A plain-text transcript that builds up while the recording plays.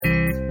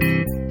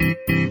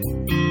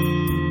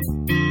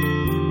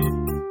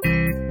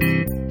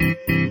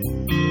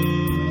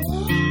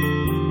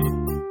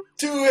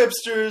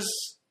Hipsters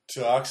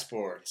Talk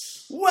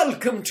Sports.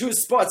 Welcome to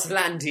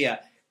Sportslandia.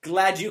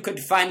 Glad you could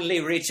finally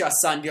reach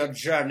us on your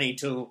journey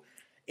to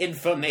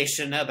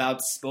information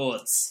about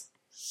sports.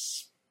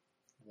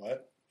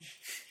 What?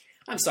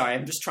 I'm sorry,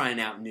 I'm just trying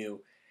out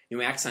new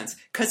accents.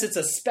 Because it's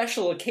a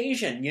special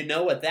occasion. You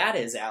know what that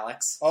is,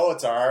 Alex. Oh,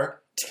 it's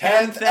our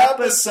 10th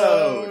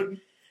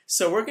episode.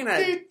 So we're gonna...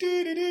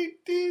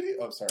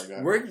 Oh, sorry, go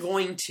ahead. We're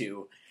going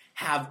to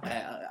have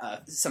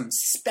some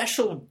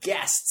special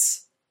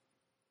guests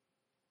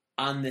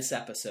on this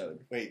episode.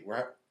 Wait,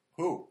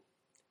 who?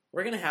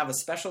 We're going to have a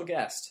special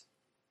guest.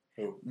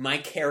 Who? My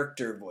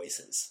character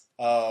voices.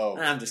 Oh.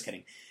 I'm just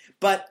kidding.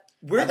 But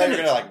we're I thought you going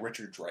were going to like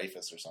Richard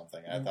Dreyfuss or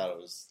something. I thought it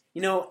was...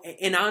 You know,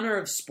 in honor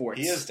of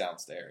sports... He is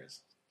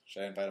downstairs.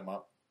 Should I invite him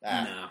up?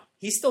 Ah. No.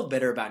 He's still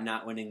bitter about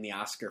not winning the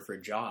Oscar for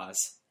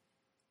Jaws.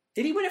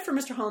 Did he win it for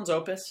Mr. Holland's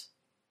Opus?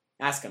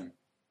 Ask him.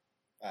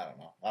 I don't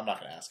know. I'm not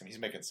going to ask him. He's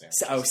making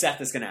sandwiches.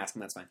 Seth is going to ask him.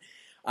 That's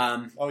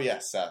fine. Oh, yeah,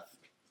 Seth.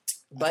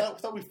 But I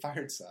thought we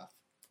fired Seth.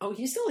 Oh,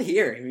 he's still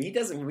here. He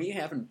doesn't. We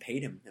haven't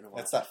paid him in a while.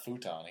 That's that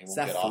futon. He won't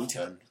that get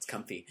futon. off it. It's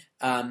comfy.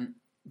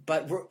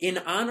 But we're in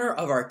honor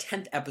of our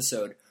 10th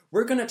episode.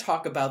 We're going to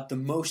talk about the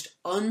most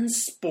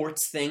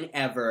unsports thing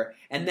ever,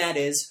 and that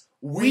is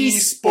Wii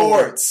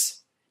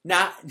Sports.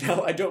 No,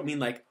 I don't mean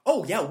like,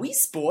 oh yeah, Wii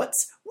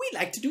Sports. We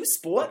like to do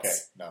sports. Okay,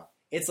 no.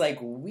 It's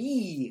like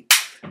Wii.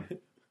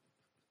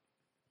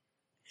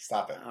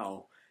 Stop it.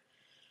 Oh.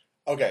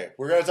 Okay,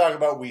 we're going to talk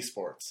about Wii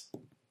Sports.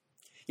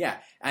 Yeah,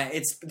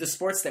 it's the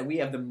sports that we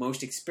have the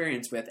most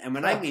experience with, and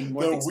when I mean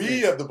more experience,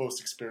 we have the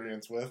most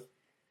experience with.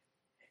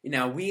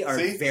 Now we are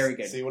very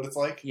good. See what it's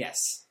like?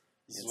 Yes,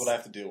 this is what I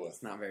have to deal with.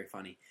 It's not very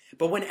funny.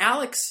 But when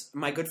Alex,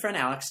 my good friend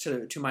Alex,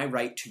 to my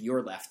right, to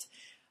your left,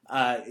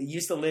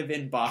 used to live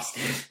in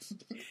Boston.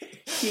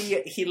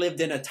 He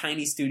lived in a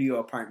tiny studio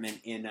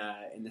apartment in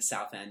the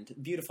South End,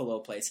 beautiful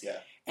little place. Yeah.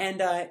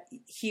 And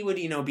he would,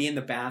 be in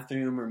the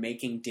bathroom or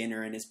making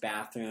dinner in his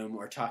bathroom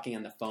or talking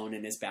on the phone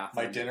in his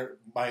bathroom.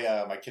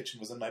 My kitchen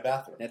was in my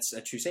bathroom. That's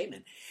a true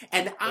statement.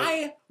 And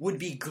I would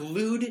be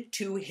glued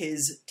to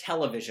his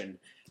television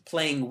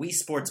playing Wii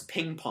Sports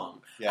Ping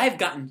Pong. Yeah. I've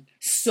gotten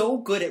so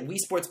good at Wii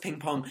Sports Ping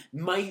Pong,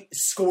 my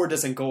score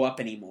doesn't go up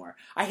anymore.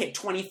 I hit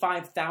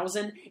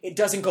 25,000. It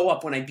doesn't go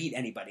up when I beat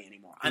anybody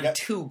anymore. I'm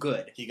too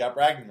good. He got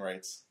bragging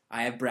rights.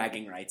 I have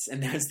bragging rights,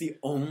 and that's the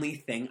only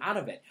thing out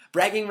of it.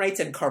 Bragging rights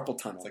and carpal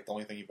tunnel. It's like the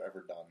only thing you've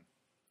ever done.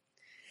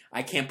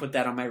 I can't put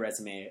that on my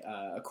resume,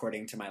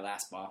 according to my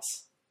last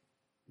boss.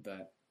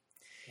 But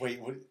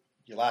wait, what?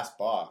 Your last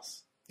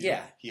boss?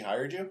 Yeah, he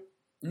hired you.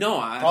 No,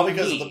 probably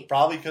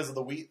because of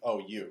the Wii.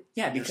 Oh, you.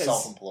 Yeah, because you're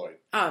self-employed.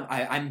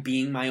 I'm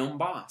being my own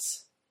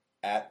boss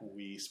at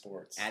Wii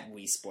Sports. At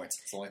Wii Sports,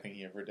 it's the only thing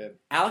he ever did.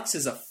 Alex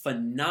is a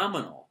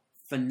phenomenal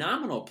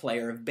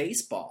player of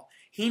baseball.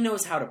 He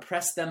knows how to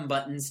press them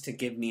buttons to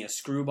give me a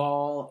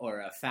screwball or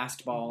a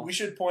fastball. We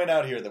should point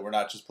out here that we're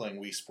not just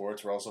playing Wii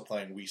Sports. We're also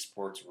playing Wii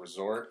Sports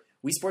Resort.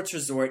 Wii Sports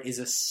Resort is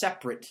a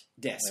separate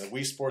disc. And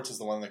Wii Sports is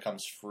the one that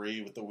comes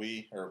free with the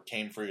Wii, or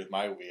came free with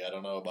my Wii. I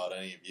don't know about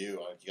any of you.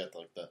 You got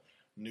the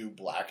new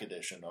black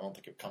edition. I don't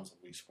think it comes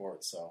with Wii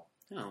Sports. So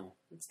no,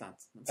 it's not.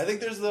 I think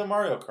there's the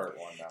Mario Kart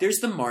one now. There's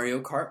the Mario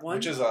Kart one,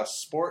 which is a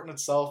sport in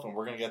itself, and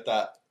we're gonna get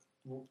that.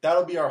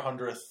 That'll be our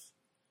 100th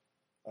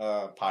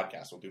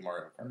podcast. We'll do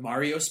Mario Kart.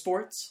 Mario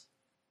Sports.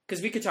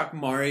 Because we could talk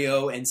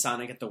Mario and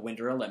Sonic at the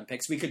Winter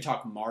Olympics. We could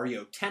talk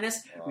Mario Tennis.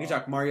 We could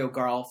talk Mario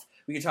Golf.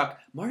 We could talk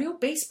Mario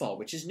Baseball,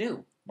 which is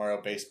new.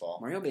 Mario Baseball.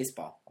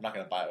 I'm not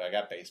going to buy it. I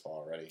got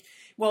baseball already.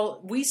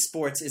 Well, Wii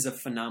Sports is a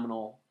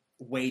phenomenal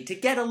way to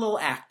get a little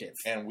active.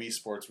 And Wii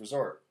Sports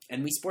Resort.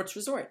 In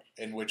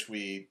which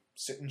we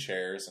sit in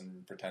chairs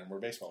and pretend we're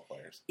baseball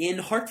players. In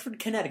Hartford,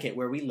 Connecticut,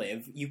 where we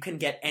live, you can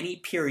get any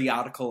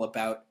periodical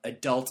about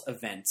adult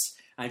events.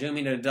 I don't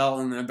mean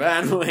adult in a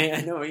bad way.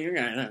 I know what you're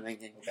going to be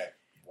thinking. Okay.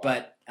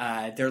 Wow.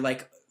 But they're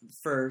like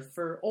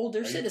for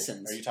older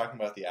citizens. Are you talking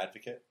about The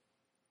Advocate?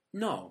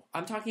 No.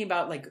 I'm talking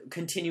about like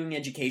continuing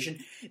education.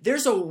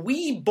 There's a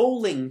Wii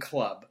bowling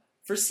club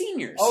for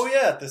seniors. Oh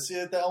yeah,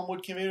 the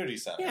Elmwood Community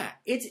Center. Yeah,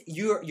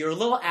 you're a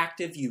little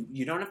active.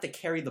 You don't have to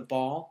carry the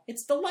ball.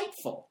 It's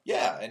delightful.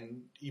 Yeah,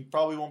 and you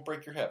probably won't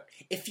break your hip.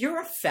 If you're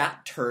a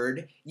fat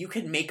turd, you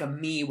can make a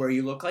me where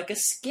you look like a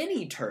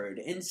skinny turd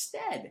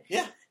instead.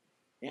 Yeah.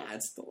 Yeah,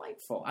 it's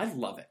delightful. I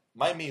love it.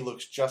 My me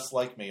looks just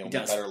like me, only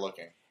better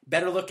looking.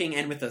 Better looking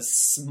and with a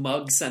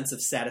smug sense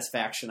of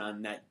satisfaction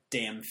on that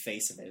damn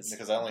face of his.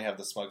 Because I only have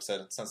the smug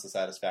sense of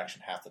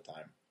satisfaction half the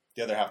time.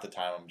 The other half the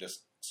time I'm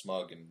just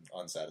smug and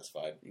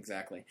unsatisfied.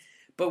 Exactly.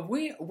 But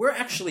we're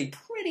actually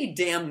pretty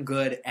damn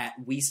good at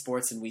Wii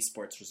Sports and Wii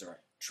Sports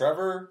Resort.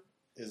 Trevor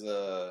is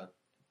a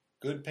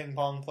good ping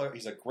pong player.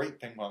 He's a great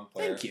ping pong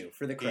player. Thank you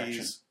for the correction.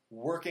 He's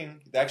working.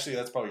 Actually,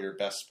 that's probably your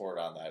best sport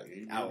on that.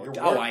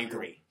 I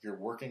agree. You're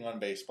working on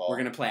baseball. We're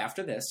going to play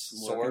after this.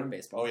 Sword on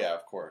baseball. Oh yeah,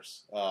 of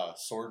course.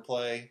 Sword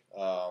play.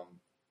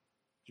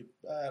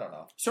 I don't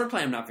know. Sword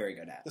play I'm not very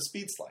good at. The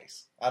speed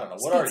slice. I don't know.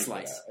 What are you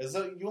slice. good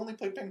at? You only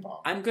play ping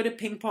pong. I'm good at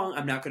ping pong.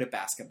 I'm not good at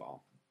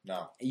basketball.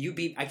 No.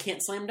 I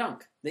can't slam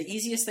dunk. The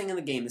easiest thing in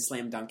the game is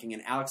slam dunking,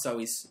 and Alex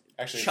always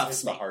Actually, chuffs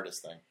it's me. the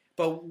hardest thing.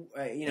 But,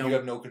 You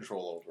have no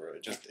control over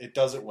it. It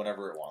does it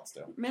whenever it wants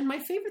to. Man, my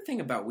favorite thing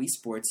about Wii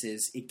Sports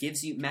is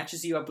it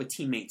matches you up with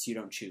teammates you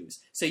don't choose.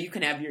 So you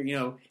can have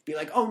be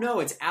like, oh no,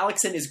 it's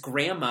Alex and his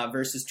grandma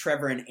versus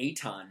Trevor and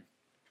Aton.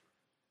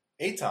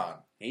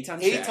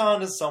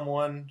 Aton is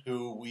someone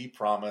who we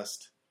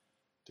promised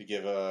to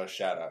give a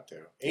shout out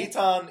to.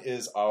 Aton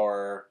is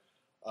our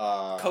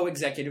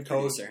co-executive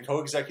producer.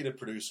 Co-executive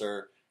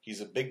producer.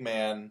 He's a big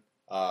man,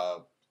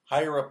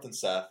 higher up than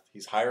Seth.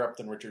 He's higher up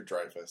than Richard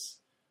Dreyfuss.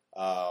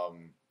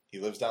 He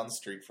lives down the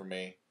street from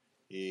me.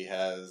 He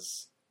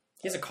has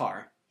a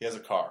car. He has a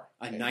car.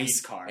 A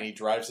nice car. And he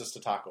drives us to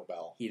Taco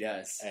Bell. He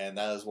does. And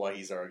that is why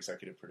he's our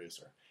executive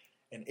producer.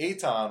 And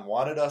Aton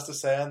wanted us to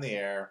say on the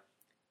air,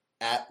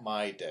 "at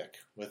my dick,"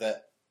 with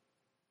it.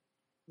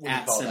 What do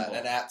you call that?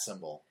 An at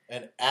symbol.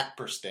 An at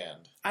per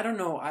stand. I don't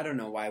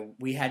know why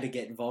we had to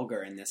get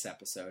vulgar in this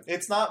episode.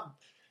 It's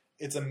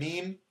a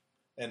meme.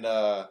 And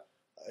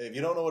if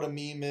you don't know what a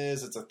meme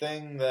is, it's a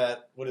thing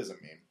that... What is a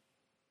meme?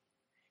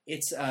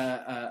 It's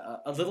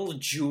a little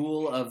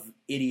jewel of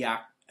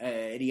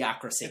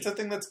idiocracy. It's a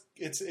thing that's...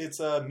 It's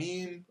a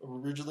meme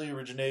originally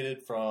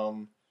originated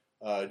from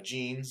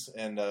jeans,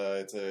 and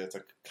it's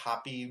a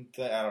copy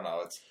thing. I don't know.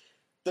 It's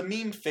the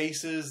meme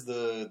faces,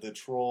 the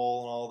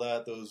troll and all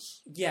that.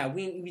 Those... Yeah,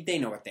 they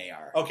know what they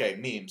are. Okay,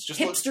 memes. Just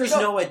hipsters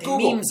know what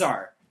Google. Memes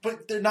are.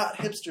 But they're not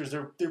hipsters.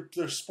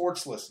 They're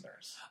sports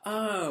listeners.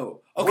 Oh,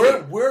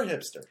 okay. We're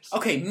hipsters.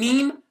 Okay,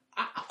 meme.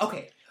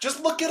 Okay,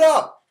 just look it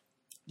up.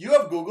 You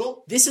have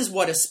Google. This is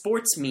what a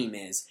sports meme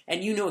is,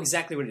 and you know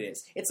exactly what it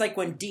is. It's like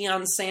when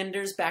Deion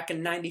Sanders back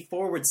in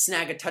 '94 would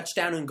snag a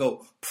touchdown and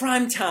go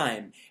prime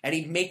time, and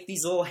he'd make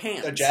these little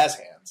hands. Jazz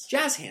hands.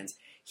 Jazz hands.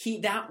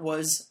 That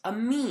was a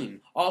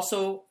meme.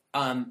 Also,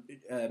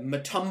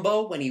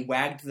 Mutombo when he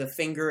wagged the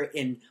finger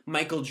in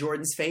Michael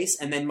Jordan's face,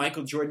 and then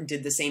Michael Jordan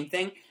did the same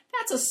thing.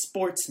 That's a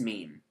sports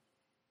meme.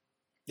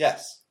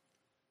 Yes.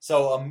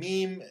 So a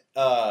meme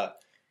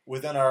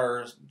within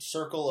our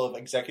circle of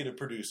executive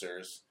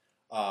producers,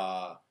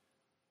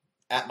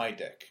 at my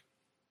dick,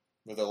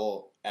 with a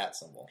little at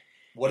symbol.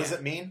 What does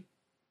it mean?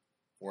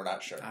 We're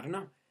not sure. I don't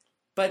know.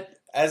 But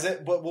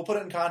we'll put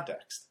it in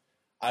context.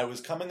 I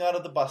was coming out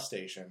of the bus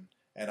station,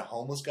 and a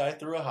homeless guy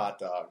threw a hot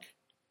dog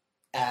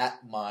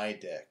at my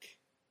dick.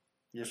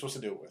 You're supposed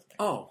to do it with me.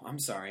 Oh, I'm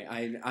sorry.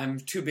 I'm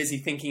too busy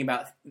thinking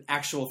about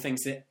actual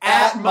things that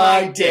at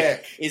my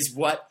dick is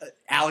what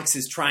Alex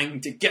is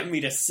trying to get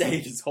me to say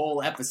this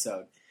whole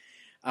episode.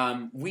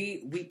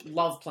 We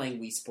love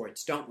playing Wii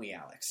Sports, don't we,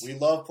 Alex? We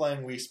love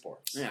playing Wii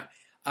Sports. Yeah.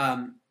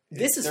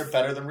 They're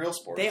better than real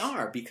sports. They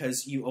are,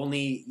 because you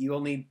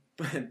only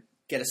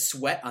get a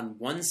sweat on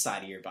one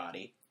side of your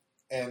body.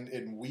 And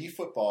in Wii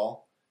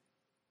football,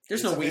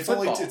 there's no Wii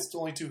football. It's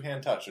only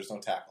two-hand touch. There's no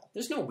tackle.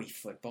 There's no Wii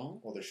football.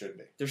 Well, there should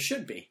be. There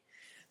should be.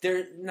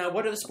 Now,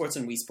 what are the sports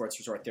in Wii Sports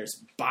Resort?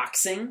 There's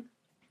boxing.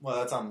 Well,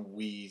 that's on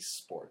Wii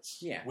Sports.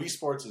 Yeah. Wii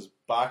Sports is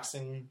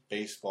boxing,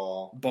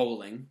 baseball,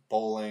 bowling,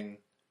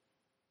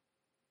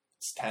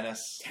 it's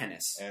tennis,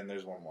 and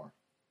there's one more.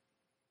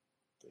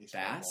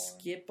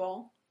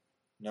 Basketball?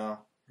 No.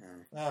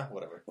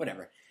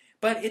 Whatever.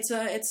 But it's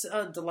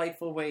a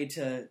delightful way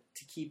to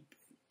keep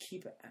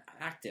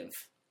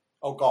active.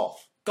 Oh,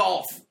 golf.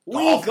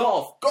 Wii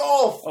golf.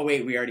 Oh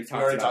wait, we already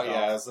talked about golf.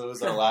 Yeah, so it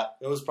was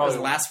it was probably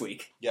last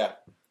week. Yeah.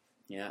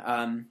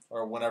 Yeah.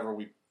 Or whenever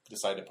we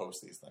decide to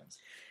post these things.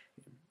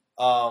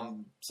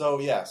 Wii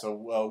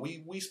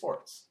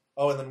Sports.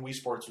 Oh, and then Wii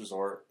Sports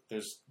Resort.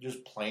 There's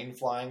plane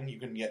flying.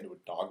 You can get into a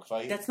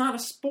dogfight. That's not a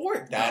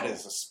sport. That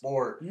is a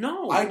sport.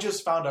 No. I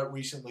just found out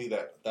recently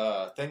that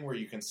the thing where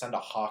you can send a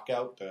hawk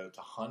out to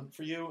hunt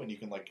for you, and you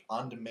can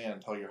on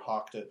demand tell your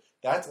hawk to.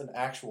 That's an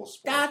actual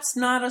sport. That's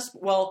not a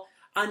well.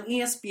 On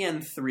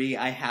ESPN3,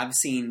 I have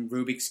seen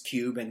Rubik's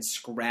Cube and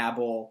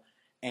Scrabble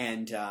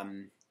and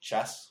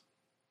chess.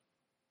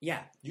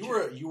 Yeah, you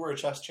were a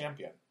chess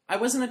champion. I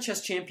wasn't a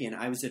chess champion.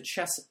 I was a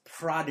chess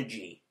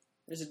prodigy.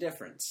 There's a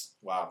difference.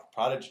 Wow,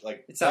 prodigy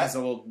it sounds a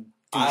little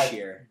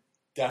douchier.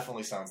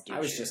 Definitely sounds douchier. I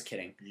was just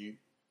kidding. You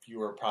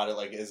were a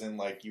prodigy, as in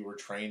you were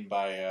trained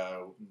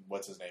by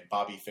what's his name,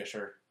 Bobby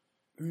Fischer.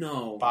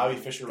 No, Bobby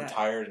Fischer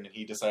retired, and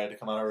he decided to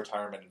come out of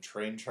retirement and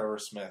train Trevor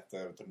Smith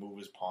to move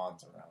his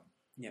pawns around.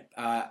 Yeah,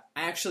 I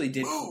actually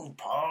did. Move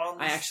pawns.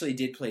 I actually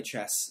did play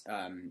chess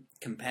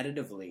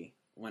competitively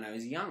when I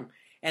was young.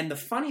 And the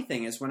funny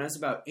thing is, when I was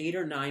about 8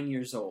 or 9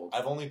 years old...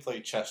 I've only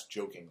played chess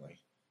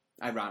jokingly.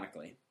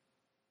 Ironically.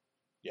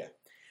 Yeah.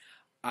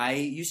 I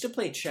used to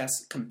play chess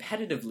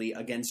competitively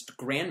against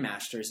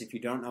grandmasters. If you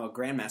don't know what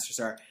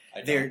grandmasters are,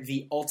 they're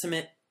the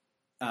ultimate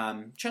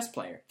chess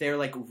player. They're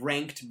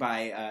ranked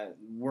by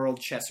world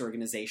chess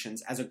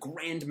organizations as a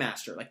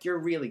grandmaster. You're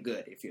really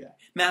good if you're that.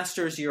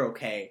 Masters, you're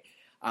okay.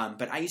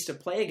 But I used to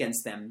play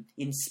against them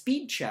in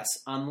speed chess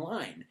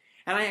online.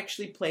 And I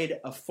actually played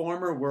a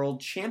former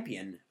world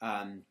champion,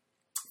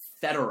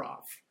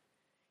 Fedorov.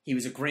 He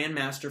was a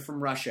grandmaster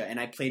from Russia, and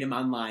I played him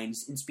online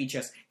in speed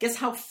chess. Guess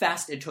how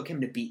fast it took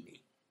him to beat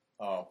me?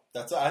 Oh,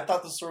 I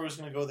thought the story was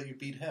going to go that you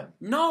beat him.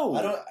 No.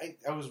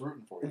 I was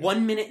rooting for you.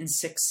 1 minute and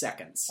 6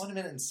 seconds. 1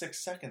 minute and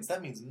 6 seconds.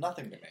 That means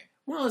nothing to me.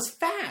 Well, it's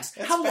fast.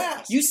 It's How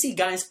fast. You see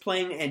guys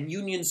playing in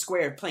Union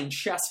Square playing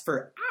chess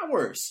for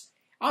hours.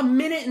 1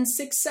 minute and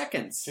 6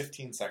 seconds.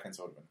 15 seconds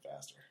would have been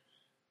faster.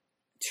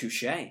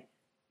 Touche. I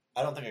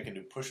don't think I can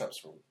do push-ups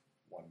for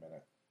 1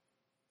 minute.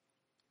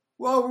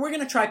 Well, we're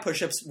going to try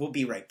push-ups. We'll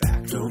be right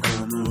back. Don't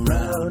come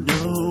around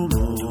no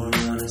more.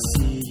 Wanna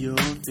see your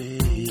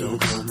face. Don't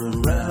come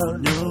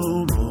around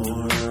no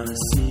more. Wanna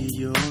see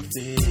your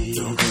face.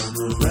 Don't come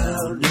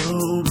around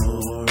no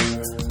more.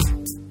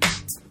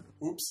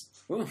 Oops.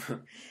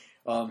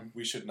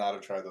 We should not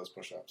have tried those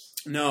push-ups.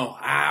 No.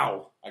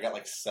 Ow. I got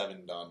like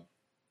 7 done.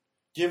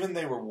 Given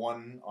they were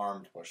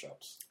one-armed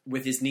push-ups.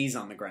 With his knees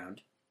on the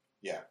ground.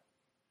 Yeah.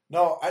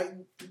 No, I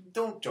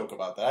don't joke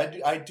about that.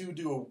 I do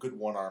a good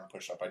one-arm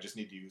push-up. I just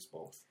need to use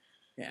both.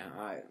 Yeah.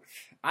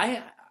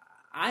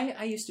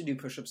 I used to do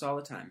push-ups all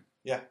the time.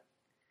 Yeah.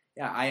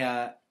 Yeah,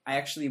 I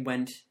actually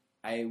went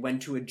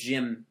to a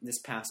gym this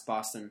past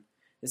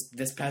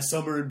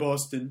summer in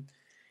Boston,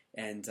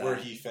 and where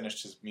he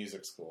finished his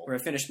music school. Where I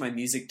finished my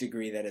music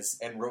degree. That is,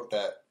 and wrote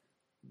that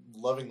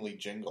lovingly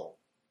jingle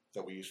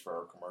that we use for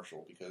our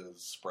commercial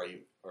because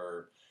Sprite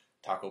or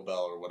Taco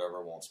Bell or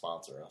whatever won't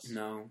sponsor us.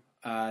 No,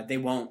 they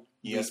won't.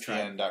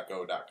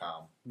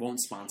 ESPN.go.com won't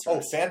sponsor us.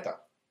 us. Fanta.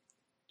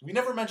 We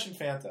never mentioned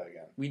Fanta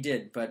again. We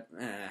did, but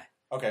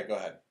okay, go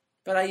ahead.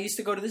 But I used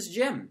to go to this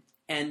gym,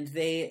 and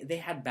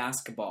they had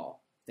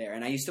basketball there,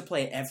 and I used to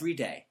play every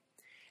day.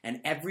 And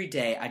every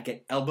day I'd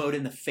get elbowed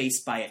in the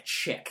face by a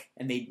chick,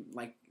 and they'd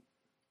like...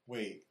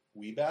 Wait,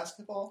 Wii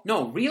basketball?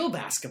 No, real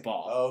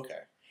basketball. Oh, okay.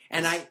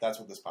 And that's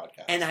what this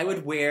podcast and is.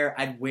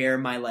 I'd wear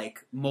my like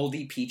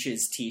Moldy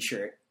Peaches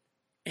t-shirt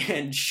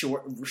and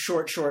short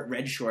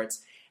red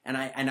shorts,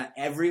 and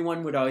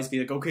everyone would always be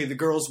like, okay, the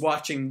girl's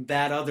watching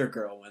that other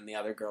girl when the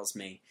other girl's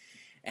me.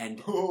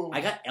 And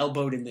I got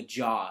elbowed in the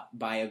jaw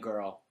by a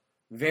girl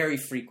very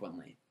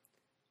frequently.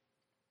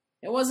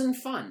 It wasn't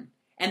fun.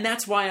 And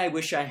that's why I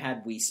wish I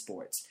had Wii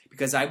Sports.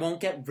 Because I won't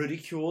get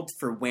ridiculed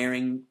for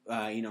wearing,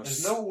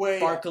 There's no way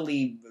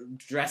sparkly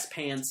dress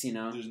pants,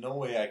 There's no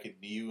way I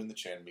could knee you in the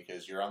chin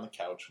because you're on the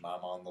couch and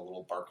I'm on the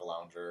little Barca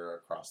lounger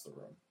across the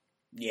room.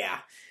 Yeah.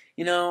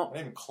 We're not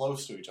even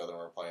close to each other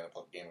when we're playing a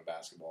game of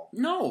basketball.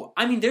 No.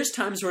 I mean, there's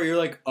times where you're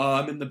like, oh,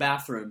 I'm in the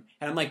bathroom.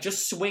 And I'm like,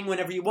 just swing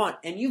whenever you want.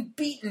 And you've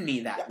beaten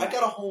me that way. I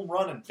got a home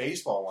run in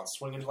baseball once,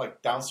 swinging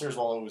like downstairs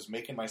while I was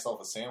making myself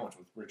a sandwich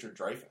with Richard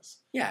Dreyfuss.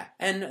 Yeah.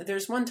 And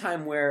there's one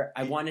time where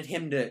I wanted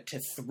him to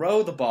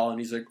throw the ball, and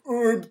he's like,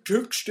 oh, I'm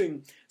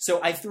texting. So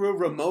I threw a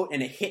remote,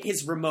 and it hit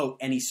his remote,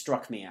 and he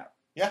struck me out.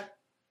 Yeah.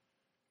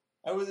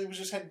 It was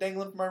just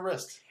dangling from my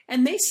wrist.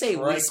 And they say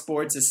Wii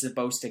Sports is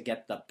supposed to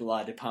get the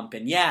blood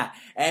pumping. Yeah,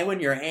 and when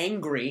you're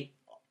angry.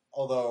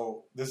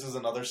 Although, this is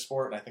another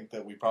sport, and I think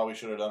that we probably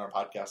should have done our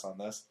podcast on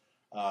this.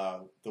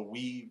 The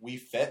Wii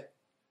Fit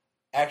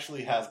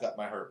actually has got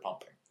my heart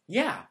pumping.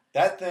 Yeah.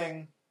 That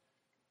thing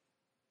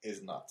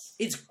is nuts.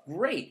 It's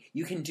great.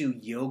 You can do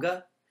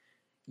yoga.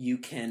 You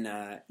can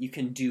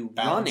do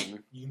balance,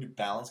 running. You can do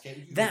balance games.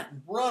 You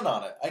can run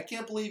on it. I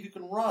can't believe you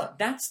can run.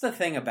 That's the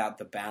thing about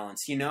the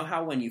balance. You know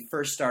how when you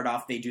first start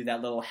off, they do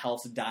that little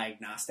health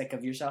diagnostic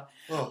of yourself?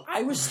 Oh.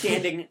 I was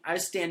standing,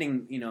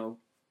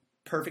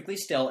 perfectly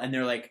still, and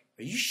they're like,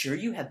 are you sure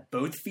you have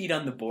both feet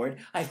on the board?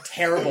 I have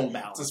terrible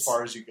balance. That's as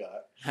far as you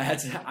got.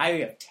 I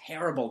have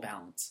terrible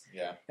balance.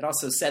 Yeah. It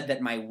also said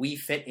that my Wii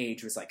Fit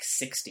age was like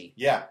 60.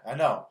 Yeah, I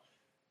know.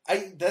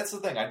 That's the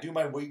thing. I do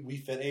my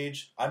Wii Fit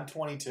age. I'm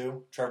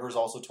 22. Trevor's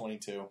also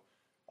 22.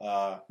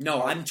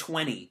 No, I'm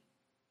 22.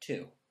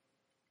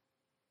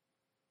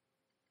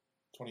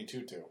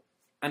 22 too.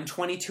 I'm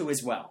 22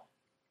 as well.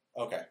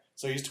 Okay,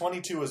 so he's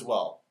 22 as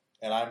well,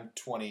 and I'm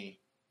 20.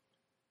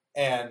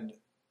 And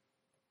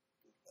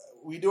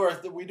we do our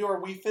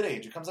Wii Fit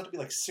age. It comes out to be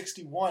like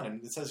 61,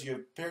 and it says you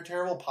have very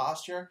terrible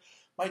posture.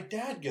 My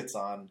dad gets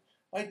on.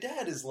 My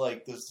dad is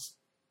like this.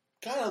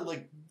 Kind of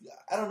like,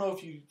 I don't know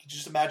if you could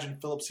just imagine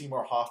Philip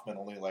Seymour Hoffman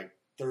only like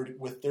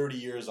 30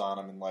 years on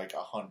him and like a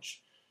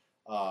hunch,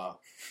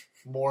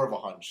 more of a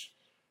hunch.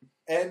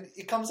 And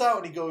he comes out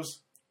and he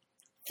goes,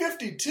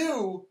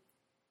 52?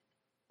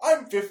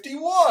 I'm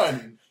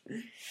 51!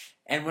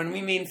 And when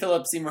we mean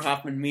Philip Seymour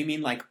Hoffman, we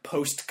mean like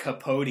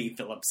post-Capote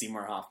Philip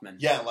Seymour Hoffman.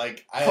 Yeah,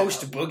 like...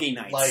 Post-Boogie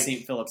Nights like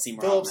Philip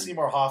Seymour Hoffman. Philip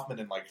Seymour Hoffman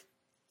in like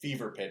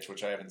Fever Pitch,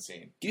 which I haven't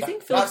seen. Do you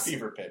think Not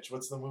Fever Pitch.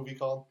 What's the movie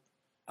called?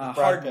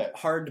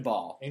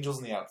 Hardball. Angels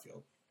in the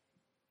Outfield.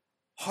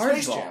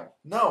 Hardball.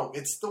 No,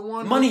 it's the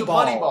one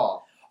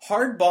Moneyball.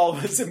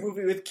 Hardball was a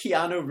movie with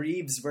Keanu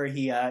Reeves where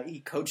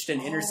he coached an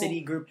inner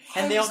city group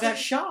and they all got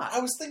shot. I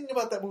was thinking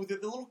about that movie. The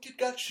little kid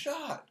got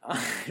shot.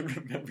 I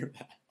remember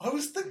that. I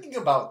was thinking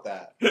about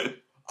that.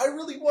 I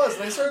really was,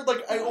 and I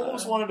started I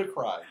almost wanted to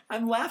cry.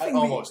 I'm laughing. I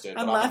almost did.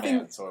 I'm but laughing. I'm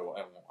a man, so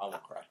I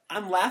won't cry.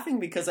 I'm laughing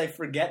because I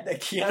forget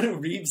that Keanu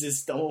Reeves is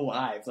still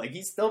alive. Like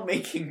he's still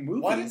making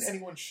movies. Why didn't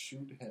anyone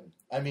shoot him?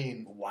 I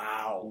mean,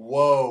 wow,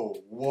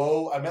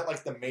 whoa! I meant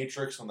like the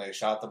Matrix when they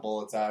shot the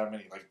bullets at him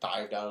and he like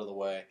dived out of the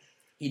way.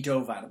 He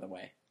dove out of the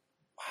way.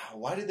 Wow,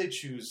 why did they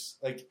choose...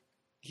 Like,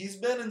 he's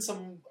been in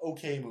some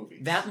okay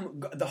movies.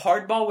 The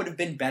Hardball would have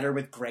been better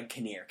with Greg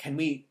Kinnear. Can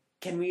we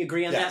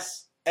agree on that?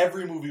 Yes.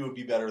 Every movie would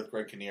be better with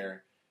Greg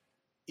Kinnear.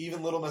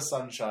 Even Little Miss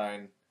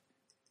Sunshine,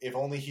 if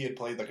only he had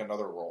played, like,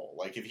 another role.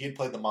 Like, if he had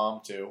played the mom,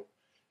 too.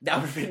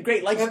 That would have been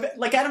great. Like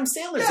Adam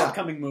Sandler's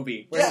upcoming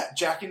movie. Yeah,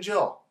 Jack and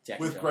Jill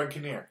with Greg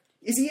Kinnear.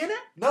 Is he in it?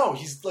 No,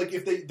 he's, like,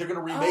 if they're going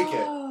to remake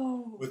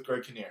it with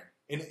Greg Kinnear.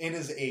 In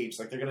his age.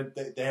 Like,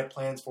 they have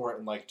plans for it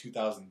in, like,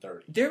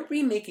 2030. They're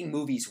remaking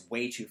movies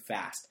way too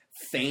fast.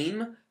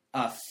 Fame,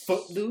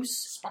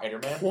 Footloose,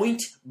 Spider-Man.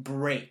 Point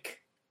Break.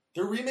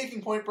 They're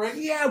remaking Point Break?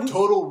 Yeah.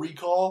 Total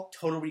Recall.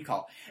 Total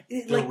Recall.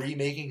 They're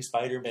remaking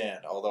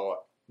Spider-Man, although,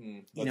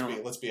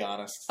 let's be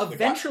honest.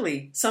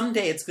 Eventually,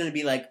 someday it's going to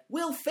be like,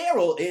 Will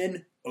Ferrell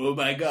in, oh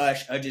my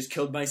gosh, I just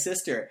killed my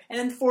sister. And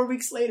then 4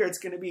 weeks later, it's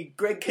going to be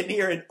Greg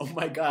Kinnear in, oh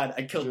my god,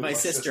 I killed my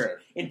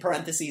sister. In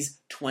parentheses,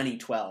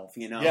 2012,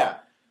 you know? Yeah.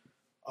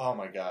 Oh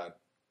my god.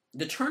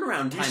 The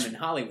turnaround time in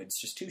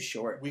Hollywood's just too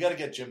short. We got to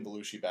get Jim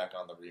Belushi back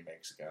on the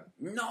remakes again.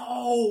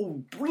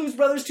 No! Blues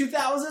Brothers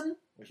 2000?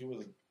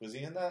 Was he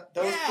in that?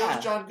 That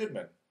was John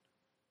Goodman.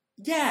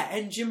 Yeah,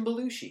 and Jim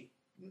Belushi.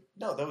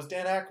 No, that was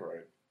Dan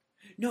Aykroyd.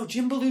 No,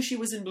 Jim Belushi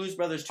was in Blues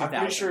Brothers 2000.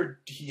 I'm pretty sure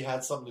he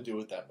had something to do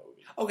with that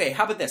movie. Okay,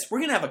 how about this? We're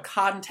going to have a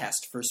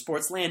contest for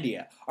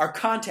Sportslandia. Our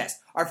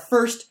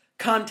first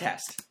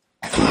contest.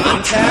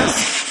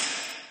 Contest?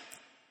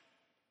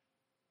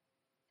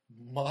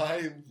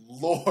 My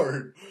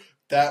lord,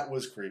 that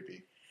was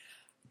creepy.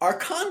 Our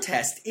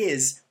contest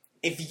is,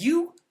 if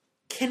you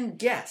can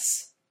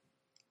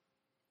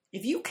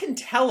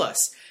tell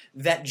us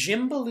that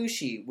Jim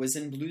Belushi was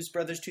in Blues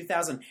Brothers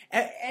 2000,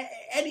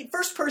 any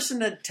first person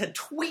to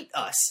tweet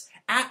us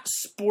at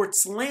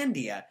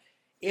Sportslandia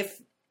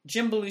if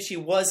Jim Belushi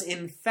was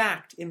in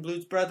fact in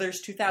Blues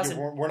Brothers 2000.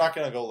 We're not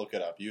going to go look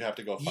it up. You have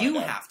to go find out. You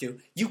have to.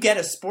 You get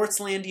a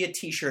Sportslandia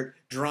t-shirt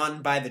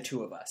drawn by the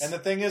two of us. And the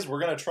thing is, we're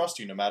going to trust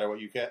you no matter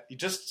what you get. You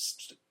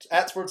just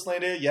at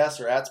Sportslandia, yes,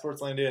 or at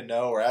Sportslandia,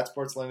 no, or at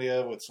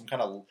Sportslandia with some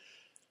kind of...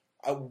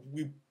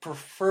 we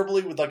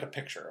preferably would like a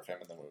picture of him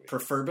in the movie.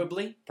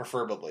 Preferably?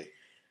 Preferably.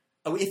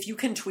 Oh, if you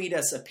can tweet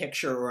us a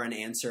picture or an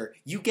answer,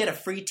 you get a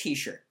free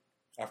t-shirt.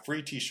 A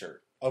free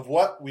t-shirt. Of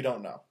what? We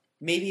don't know.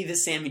 Maybe the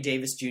Sammy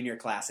Davis Jr.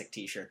 Classic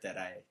t-shirt that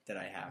I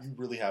have. You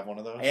really have one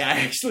of those? Yeah, I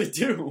actually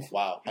do.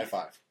 Wow. High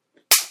five.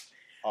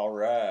 All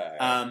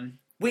right.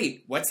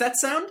 Wait, what's that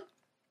sound?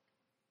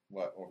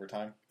 What,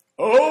 overtime?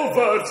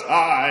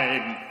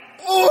 Overtime!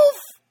 Oof!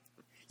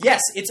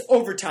 Yes, it's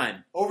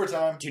overtime.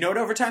 Overtime. Do you know what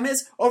overtime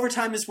is?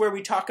 Overtime is where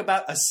we talk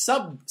about a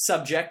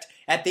subject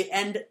at the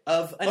end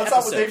of an episode. That's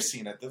not what they've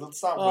seen it.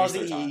 Let's not waste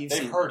their time.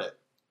 They've heard it.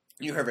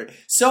 You heard it.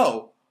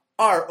 So,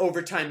 our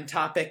overtime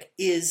topic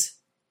is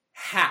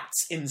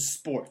hats in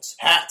sports.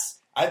 Hats.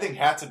 I think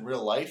hats in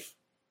real life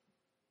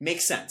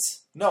makes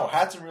sense. No,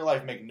 hats in real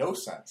life make no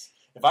sense.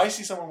 If I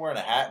see someone wearing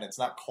a hat and it's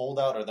not cold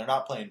out or they're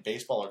not playing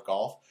baseball or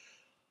golf,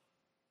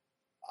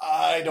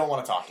 I don't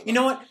want to talk to them. You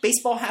know what?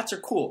 Baseball hats are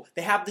cool.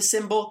 They have the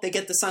symbol. They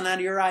get the sun out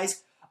of your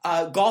eyes.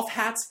 Golf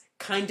hats,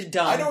 kind of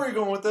dumb. I know where you're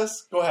going with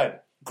this. Go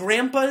ahead.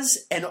 Grandpas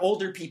and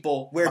older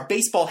people wear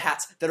baseball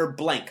hats that are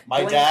blank.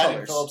 My blank dad colors.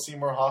 and Philip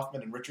Seymour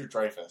Hoffman and Richard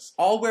Dreyfuss.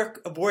 All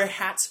wear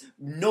hats,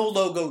 no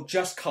logo,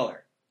 just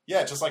color.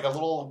 Yeah, just like a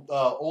little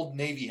Old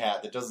Navy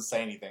hat that doesn't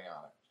say anything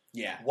on it.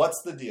 Yeah. What's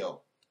the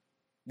deal?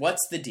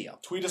 What's the deal?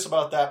 Tweet us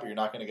about that, but you're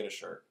not going to get a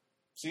shirt.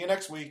 See you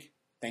next week.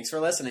 Thanks for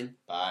listening.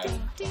 Bye.